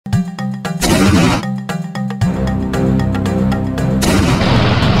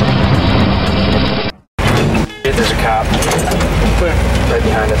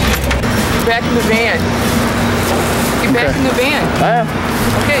behind us. Get back in the van. Get back in the van. I am.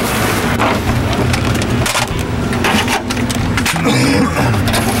 Okay.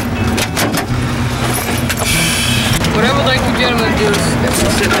 What I would like you gentlemen to do is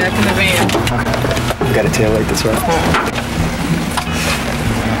sit back in the van. We got a tail light this way.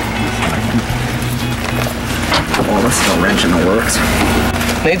 Oh, this is a wrench in the works.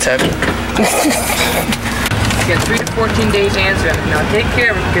 Needs time. You got 3 to 14 days to answer it. Now take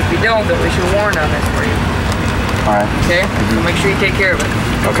care of it, because if you don't, they'll issue a warrant on this for you. Alright. Okay? So make sure you take care of it.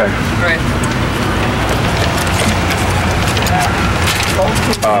 Okay. Alright.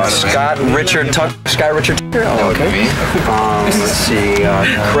 Scott Richard Tucker. Oh, okay. Let's see.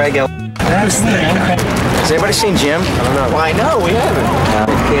 Craig L. Has anybody seen Jim? I don't know. Well, I know, we haven't.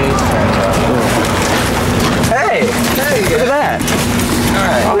 Hey! Hey! Look at that!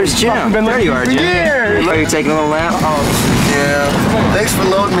 Alright. Oh, there's Jim. There you are, Jim. Are you taking a little nap? Oh. Yeah. Thanks for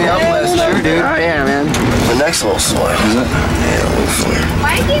loading me up last night. Sure, dude. Oh, yeah, man. The next little sore. Is it? Yeah, a little sore.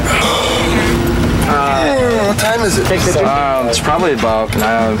 Why do you what time is it? It's probably about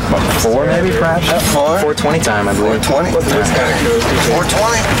 4 maybe, perhaps? 4:20 time, I believe. 4:20?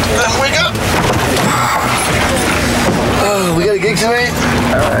 4:20? Then wake up! Oh, we got a gig tonight?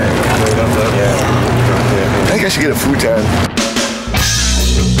 Alright. I think I should get a futon.